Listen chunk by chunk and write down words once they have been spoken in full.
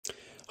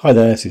Hi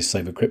there, this is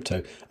Savewith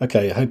Crypto.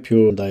 Okay, I hope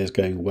your day is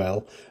going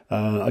well.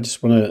 I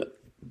just want to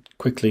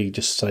quickly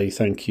just say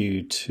thank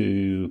you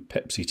to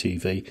Pepsi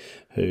TV,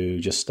 who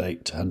just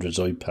staked 100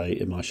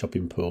 ZoidPay in my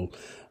shopping pool.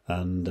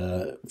 And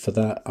for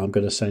that, I'm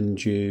going to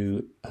send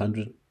you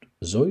 100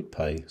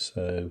 ZoidPay.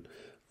 So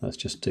let's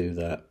just do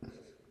that.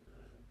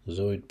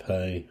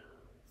 ZoidPay.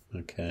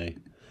 Okay,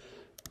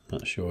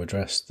 that's your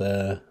address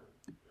there.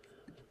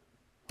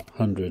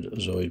 100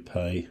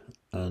 ZoidPay.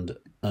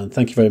 And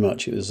thank you very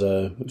much. It was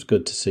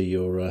good to see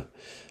your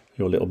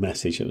little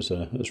message. It was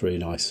really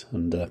nice.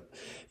 And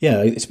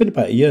yeah, it's been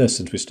about a year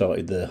since we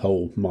started the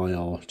whole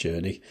Maiar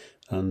journey,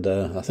 and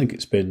I think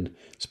it's been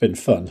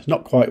fun.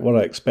 Not quite what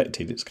I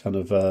expected. It's kind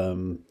of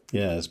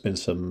yeah, there's been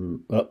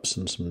some ups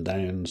and some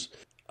downs.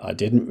 I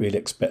didn't really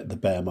expect the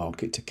bear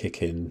market to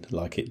kick in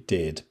like it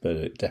did, but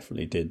it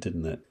definitely did,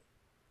 didn't it?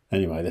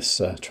 Anyway,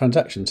 this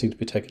transaction seems to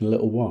be taking a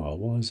little while.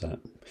 Why is that?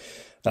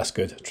 That's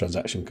good.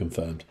 Transaction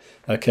confirmed.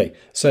 Okay,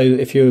 so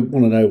if you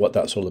want to know what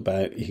that's all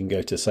about, you can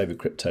go to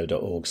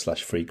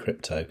savewithcrypto.org/free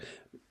crypto.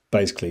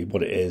 Basically,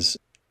 what it is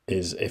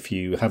if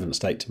you haven't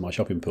staked in my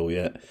shopping pool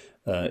yet,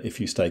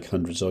 if you stake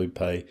 100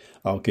 ZoidPay,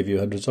 I'll give you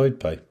 100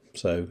 ZoidPay.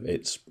 So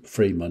it's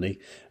free money,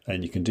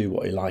 and you can do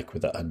what you like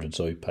with that 100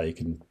 ZoidPay. You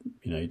can,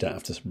 you don't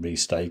have to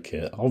restake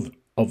it.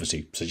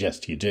 Obviously,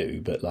 suggest you do,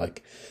 but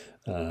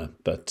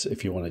but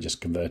if you want to just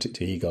convert it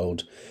to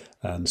eGold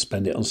and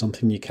spend it on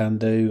something, you can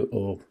do,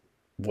 or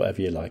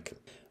whatever you like.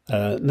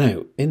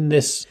 Now, in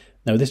this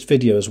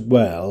video as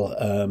well,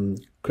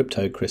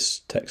 Crypto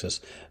Chris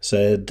Texas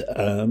said,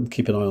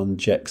 keep an eye on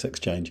JEX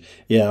exchange.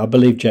 Yeah, I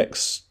believe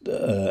JEX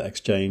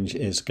exchange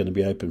is going to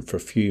be open for a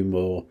few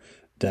more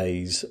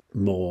days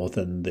more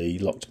than the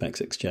locked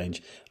MEX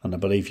exchange, and I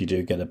believe you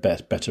do get a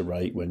better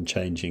rate when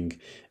changing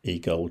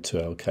eGold to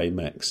LK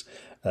MEX.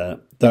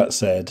 That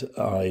said,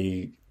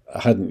 I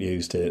hadn't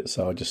used it,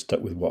 so I just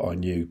stuck with what I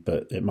knew,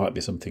 but it might be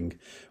something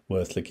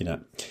worth looking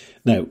at.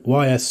 Now,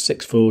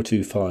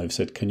 YS6425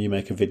 said, can you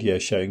make a video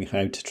showing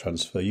how to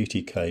transfer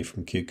UTK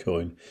from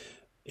Kucoin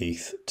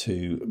ETH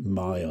to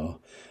Maiar?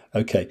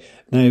 Okay,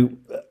 now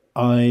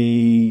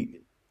I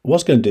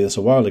was going to do this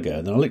a while ago,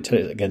 and I looked at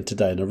it again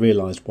today and I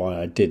realised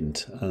why I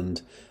didn't.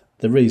 And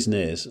the reason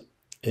is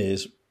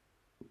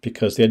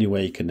because the only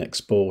way you can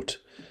export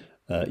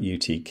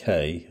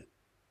UTK,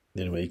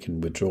 the only way you can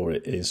withdraw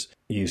it, is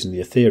using the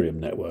Ethereum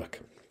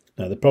network.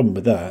 Now, the problem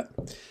with that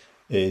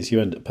is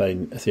you end up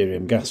paying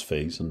Ethereum gas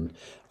fees, and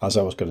as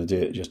I was going to do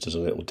it just as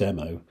a little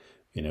demo,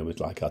 with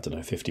like, I don't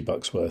know,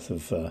 $50 worth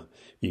of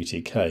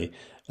UTK,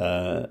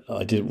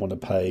 I didn't want to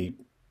pay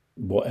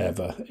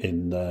whatever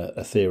in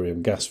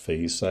Ethereum gas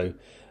fees, so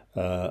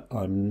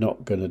I'm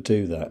not going to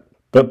do that.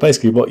 But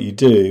basically what you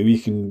do, you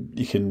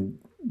can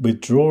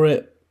withdraw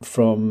it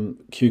from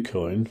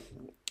Kucoin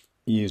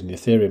using the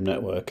Ethereum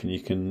network, and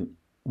you can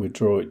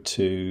withdraw it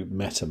to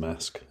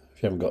MetaMask.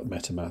 If you haven't got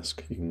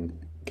MetaMask, you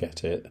can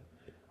get it.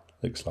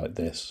 Looks like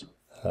this.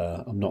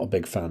 I'm not a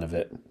big fan of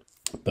it,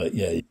 but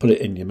yeah, you put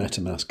it in your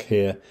MetaMask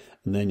here,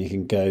 and then you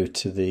can go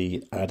to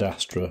the Ad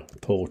Astra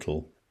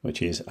portal, which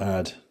is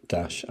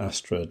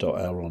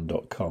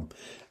ad-astra.elrond.com,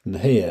 and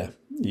here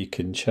you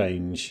can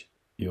change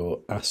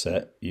your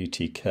asset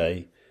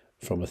UTK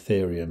from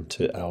Ethereum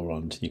to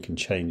Elrond. You can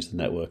change the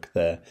network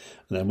there,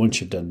 and then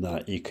once you've done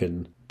that, you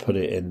can put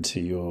it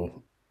into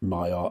your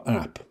Maiar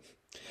app.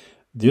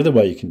 The other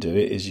way you can do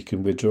it is you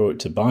can withdraw it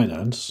to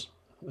Binance,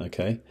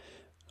 okay,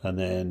 and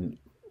then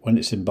when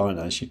it's in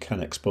Binance, you can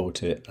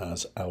export it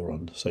as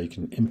Elrond, so you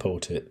can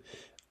import it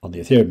on the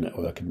Ethereum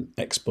network and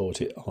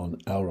export it on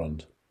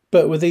Elrond.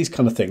 But with these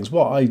kind of things,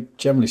 what I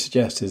generally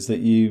suggest is that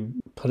you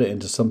put it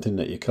into something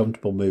that you're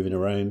comfortable moving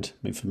around.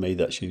 I mean, for me,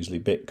 that's usually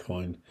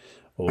Bitcoin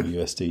or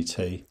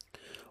USDT,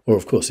 or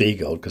of course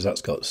eGold, because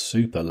that's got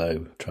super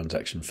low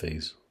transaction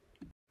fees.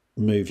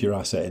 Move your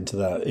asset into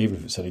that, even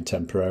if it's only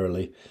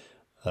temporarily,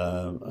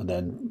 and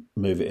then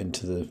move it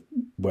into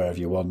wherever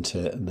you want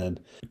it, and then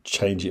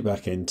change it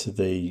back into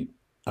the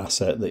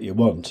asset that you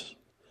want.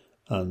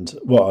 And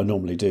what I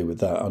normally do with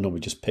that, I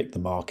normally just pick the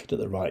market at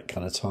the right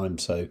kind of time,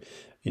 so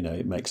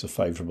it makes a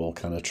favourable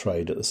kind of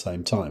trade at the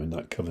same time, and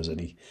that covers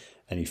any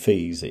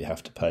fees that you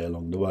have to pay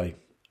along the way.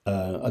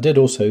 I did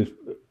also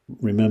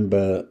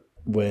remember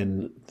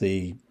when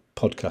the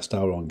podcast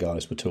Elrond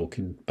guys were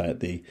talking about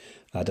the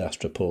Ad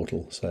Astra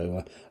portal,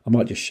 so I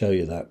might just show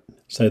you that.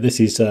 So this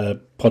is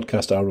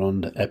podcast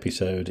Elrond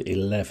episode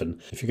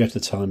 11. If you go to the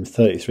time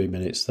 33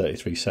 minutes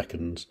 33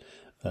 seconds,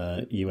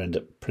 you end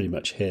up pretty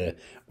much here,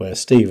 where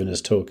Stephen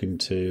is talking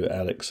to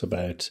Alex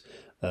about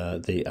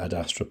the Ad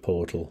Astra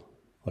portal.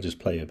 I'll just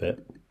play a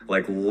bit.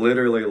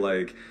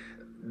 Literally,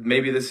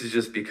 maybe this is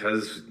just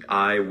because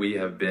we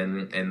have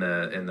been in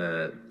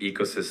the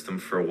ecosystem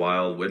for a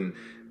while. When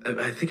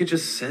I think it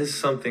just says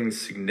something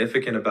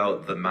significant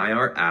about the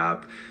Maiar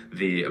app,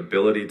 the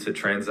ability to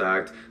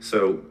transact.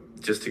 So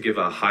just to give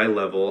a high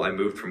level, I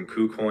moved from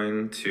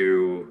Kucoin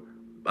to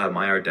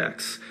Maiar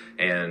Dex,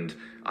 and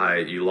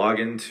you log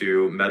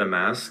into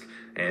MetaMask,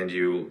 and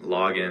you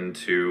log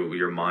into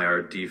your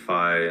Maiar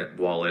DeFi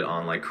wallet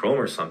on like Chrome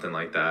or something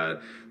like that,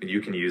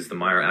 you can use the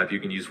Maiar app, you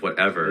can use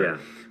whatever. Yeah.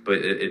 But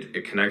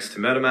it connects to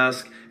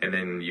MetaMask, and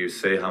then you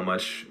say how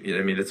much,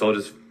 I mean, it's all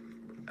just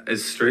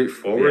as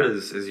straightforward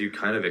as you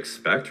kind of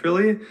expect,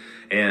 really.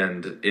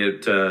 And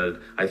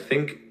I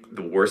think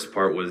the worst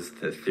part was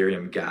the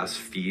Ethereum gas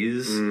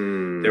fees.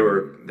 There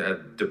were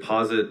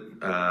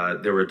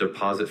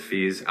deposit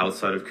fees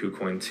outside of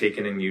Kucoin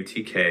taken in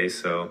UTK,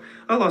 so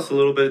I lost a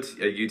little bit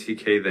at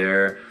UTK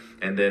there.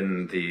 And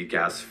then the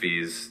gas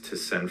fees to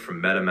send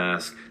from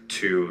MetaMask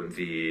to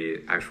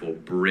the actual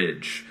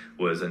bridge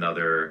was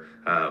another,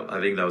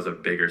 I think that was a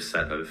bigger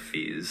set of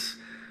fees.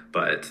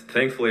 But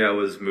thankfully I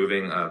was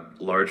moving a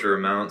larger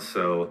amount,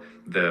 so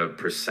the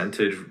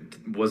percentage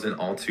wasn't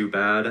all too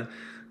bad.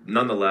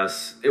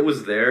 Nonetheless, it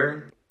was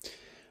there.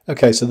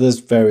 Okay, so there's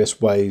various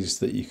ways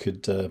that you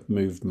could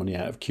move money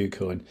out of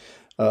Kucoin.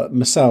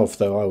 Myself,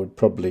 though, I would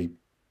probably,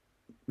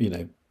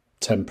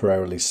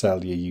 temporarily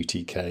sell your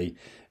UTK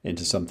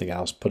into something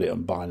else, put it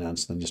on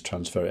Binance, and then just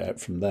transfer it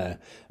out from there.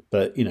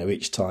 But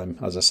each time,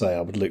 as I say,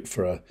 I would look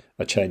for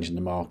a change in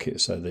the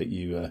market so that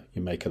you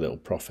make a little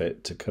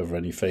profit to cover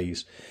any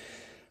fees.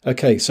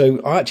 Okay,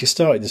 so I actually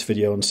started this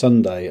video on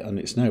Sunday, and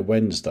it's now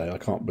Wednesday. I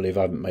can't believe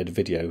I haven't made a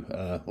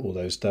video all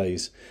those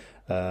days.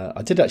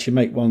 I did actually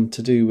make one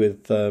to do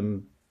with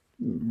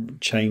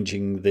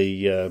changing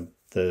the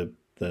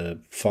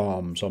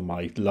farms on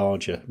my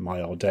larger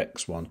Maiar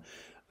Dex one,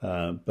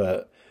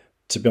 but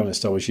to be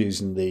honest, I was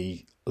using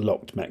the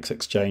locked MEX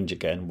exchange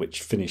again,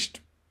 which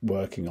finished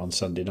working on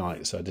Sunday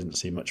night, so I didn't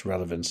see much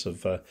relevance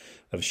of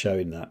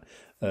showing that.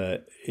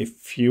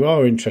 If you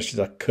are interested,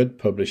 I could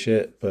publish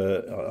it,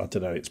 but I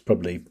don't know, it's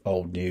probably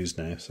old news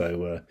now,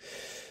 so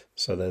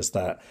there's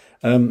that.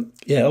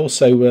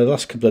 Also, the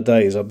last couple of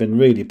days I've been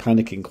really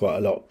panicking quite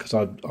a lot because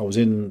I was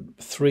in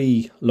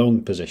 3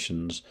 long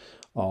positions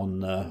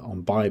on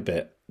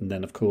ByBit, and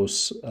then of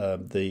course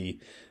the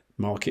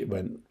market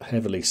went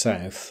heavily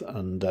south,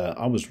 and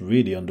I was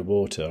really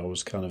underwater. I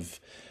was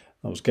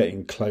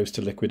getting close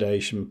to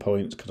liquidation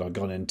points because I'd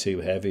gone in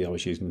too heavy. I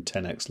was using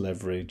 10x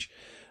leverage,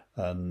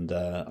 and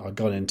I'd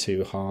gone in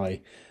too high.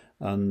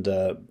 And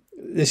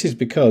this is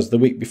because the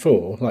week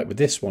before, like with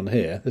this one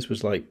here, this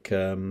was like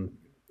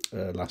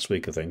last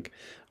week, I think.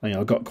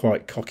 I got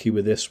quite cocky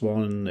with this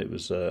one. It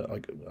was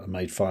I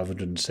made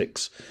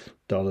 $506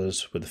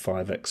 with a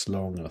 5x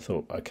long, and I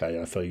thought, okay,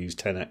 if I use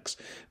 10x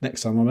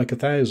next time, I'll make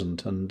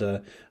 1,000, and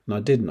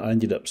I didn't. I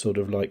ended up sort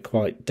of like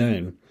quite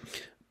down.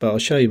 But I'll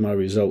show you my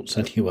results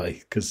anyway,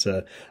 because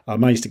I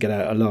managed to get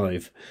out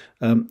alive.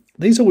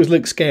 These always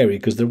look scary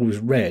because they're always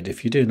red.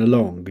 If you're doing a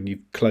long and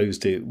you've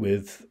closed it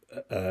with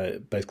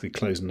basically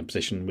closing the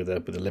position with a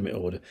limit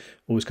order,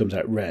 always comes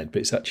out red. But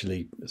it's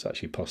actually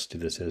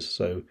positive. This is.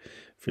 So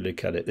if you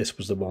look at it, this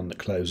was the one that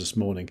closed this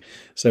morning.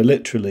 So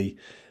literally,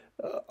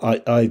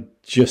 I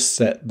just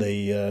set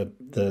the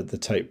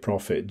take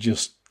profit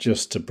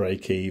just to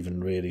break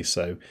even, really.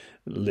 So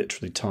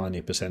literally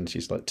tiny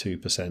percentages, like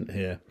 2%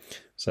 here.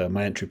 So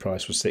my entry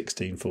price was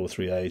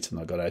 16,438,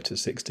 and I got out at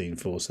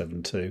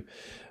 16,472,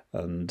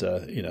 and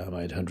I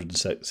made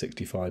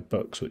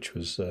 $165, which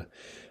was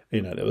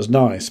it was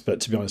nice. But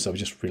to be honest, I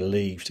was just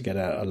relieved to get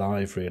out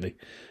alive, really.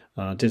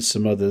 I did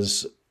some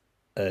others.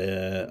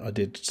 I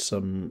did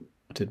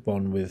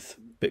one with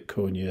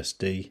Bitcoin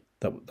USD.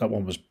 That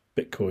one was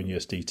Bitcoin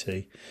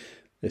USDT.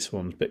 This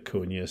one's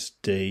Bitcoin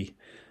USD,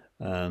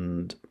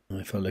 and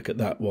if I look at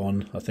that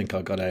one, I think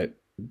I got out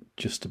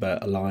just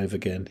about alive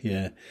again.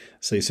 Yeah,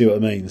 so you see what I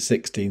mean?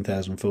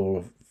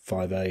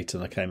 16,458,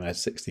 and I came out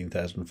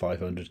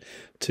 16,500,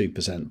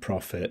 2%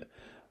 profit.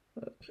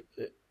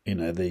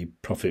 The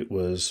profit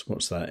was,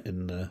 what's that,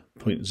 in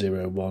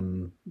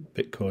 0.01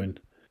 Bitcoin?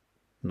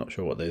 I'm not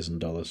sure what that is in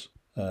dollars.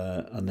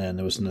 And then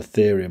there was an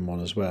Ethereum one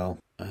as well,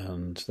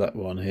 and that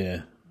one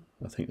here,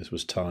 I think this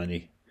was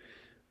tiny.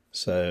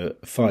 So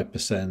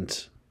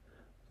 5%,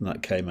 and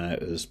that came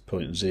out as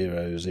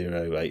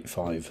 0.0085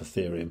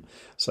 Ethereum.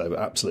 So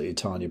absolutely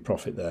tiny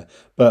profit there.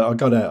 But I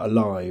got out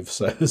alive,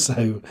 so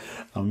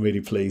I'm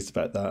really pleased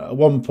about that. At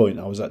one point,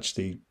 I was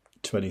actually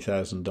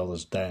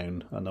 $20,000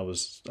 down, and I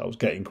was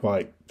getting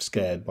quite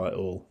scared by it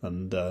all.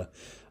 And to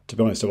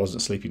be honest, I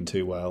wasn't sleeping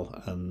too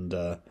well, and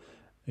I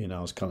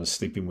was kind of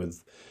sleeping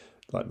with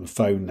like my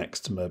phone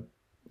next to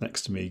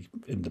me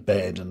in the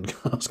bed, and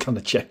I was kind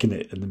of checking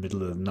it in the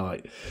middle of the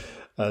night.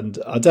 And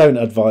I don't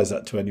advise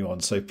that to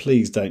anyone, so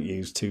please don't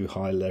use too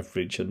high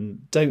leverage,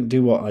 and don't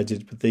do what I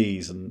did with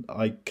these. And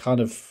I kind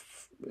of,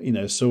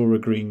 saw a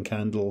green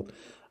candle,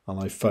 and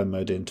I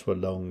FOMO'd into a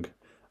long,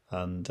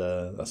 and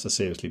that's a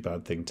seriously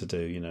bad thing to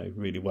do.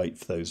 Really wait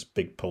for those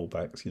big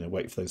pullbacks,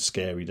 wait for those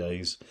scary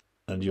days,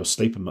 and you're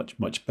sleeping much,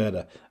 much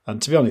better.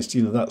 And to be honest,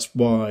 that's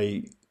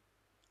why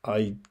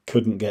I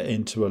couldn't get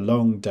into a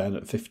long down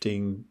at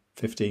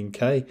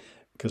 15k,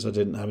 because I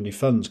didn't have any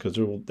funds, because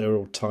they're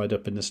all tied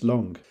up in this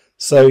long.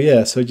 So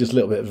just a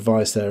little bit of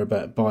advice there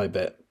about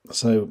ByBit.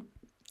 So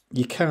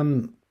you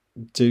can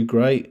do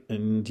great,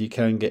 and you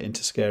can get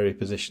into scary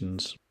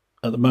positions.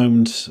 At the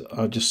moment,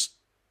 I just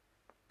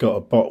got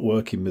a bot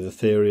working with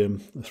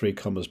Ethereum, a 3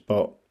 commas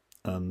bot,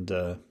 and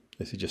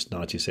this is just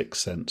 96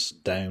 cents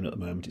down at the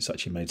moment. It's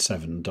actually made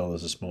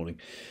 $7 this morning.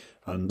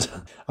 And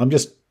I'm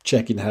just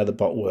checking how the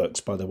bot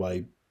works, by the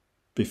way,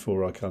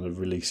 before I kind of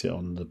release it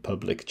on the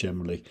public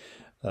generally.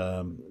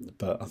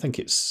 But I think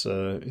it's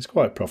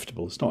quite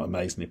profitable. It's not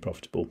amazingly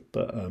profitable,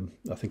 but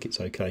I think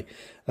it's okay.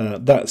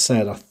 That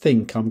said, I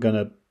think I'm going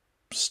to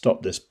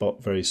stop this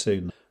bot very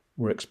soon.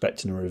 We're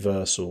expecting a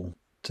reversal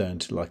down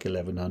to like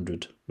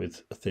 1100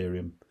 with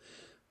Ethereum,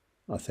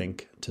 I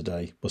think,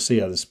 today. We'll see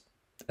how this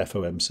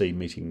FOMC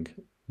meeting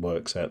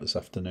works out this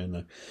afternoon,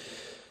 though.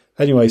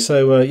 Anyway,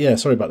 so yeah,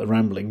 sorry about the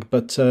rambling,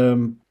 but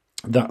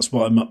that's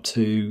what I'm up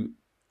to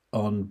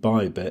on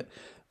ByBit.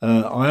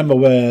 I am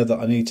aware that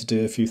I need to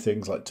do a few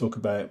things, like talk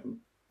about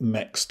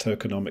MEX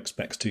tokenomics,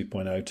 MEX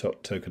 2.0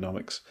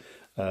 tokenomics.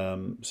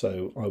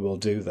 So I will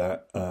do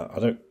that. I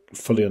don't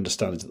fully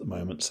understand it at the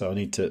moment, so I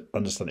need to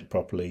understand it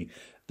properly,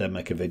 then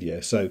make a video.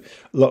 So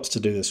lots to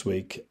do this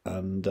week,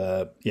 and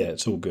yeah,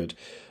 it's all good.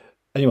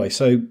 Anyway,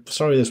 so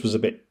sorry this was a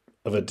bit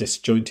of a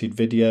disjointed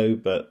video,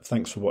 but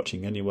thanks for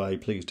watching anyway.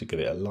 Please do give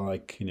it a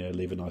like,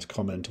 leave a nice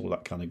comment, all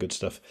that kind of good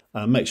stuff.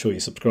 And make sure you're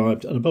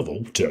subscribed, and above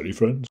all, tell your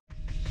friends.